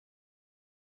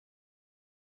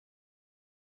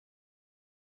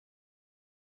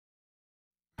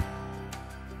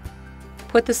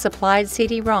Put the supplied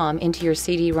CD-ROM into your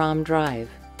CD-ROM drive.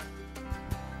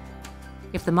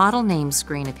 If the model name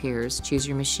screen appears, choose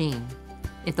your machine.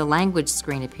 If the language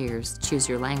screen appears, choose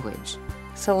your language.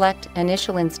 Select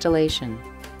Initial Installation,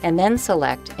 and then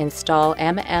select Install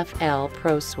MFL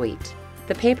Pro Suite.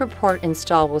 The Paperport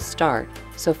install will start,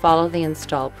 so follow the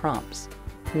install prompts.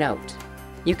 Note: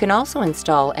 you can also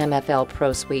install MFL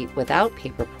Pro Suite without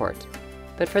Paperport,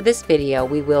 but for this video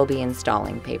we will be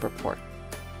installing Paperport.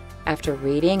 After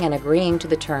reading and agreeing to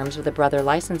the terms of the Brother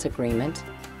License Agreement,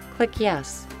 click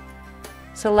Yes.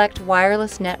 Select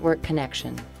Wireless Network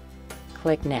Connection.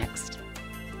 Click Next.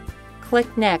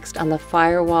 Click Next on the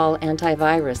Firewall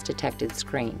Antivirus Detected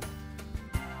screen.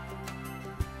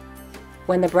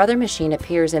 When the Brother machine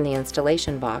appears in the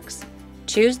installation box,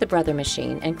 choose the Brother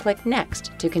machine and click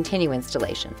Next to continue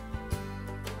installation.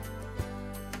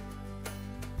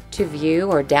 To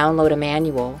view or download a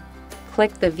manual,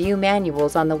 click the View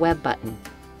Manuals on the Web button.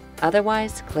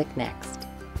 Otherwise, click Next.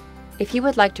 If you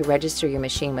would like to register your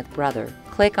machine with Brother,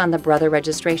 click on the Brother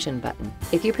Registration button.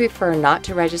 If you prefer not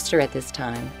to register at this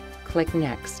time, click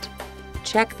Next.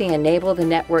 Check the Enable the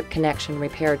Network Connection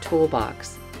Repair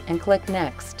toolbox and click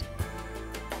Next.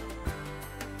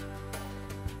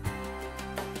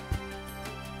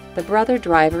 The Brother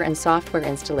driver and software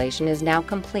installation is now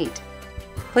complete.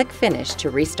 Click Finish to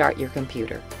restart your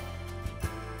computer.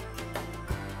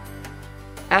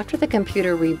 After the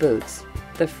computer reboots,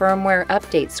 the firmware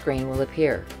update screen will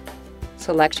appear.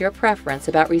 Select your preference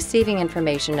about receiving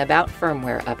information about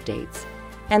firmware updates,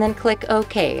 and then click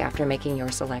OK after making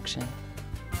your selection.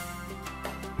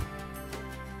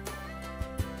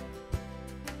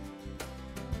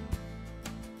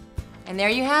 And there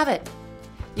you have it!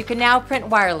 You can now print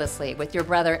wirelessly with your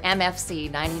Brother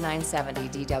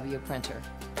MFC-9970CDW Printer.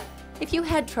 If you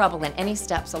had trouble in any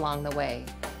steps along the way,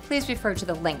 please refer to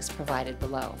the links provided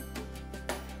below.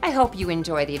 I hope you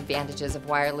enjoy the advantages of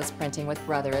wireless printing with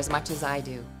Brother as much as I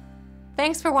do.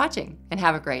 Thanks for watching, and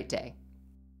have a great day.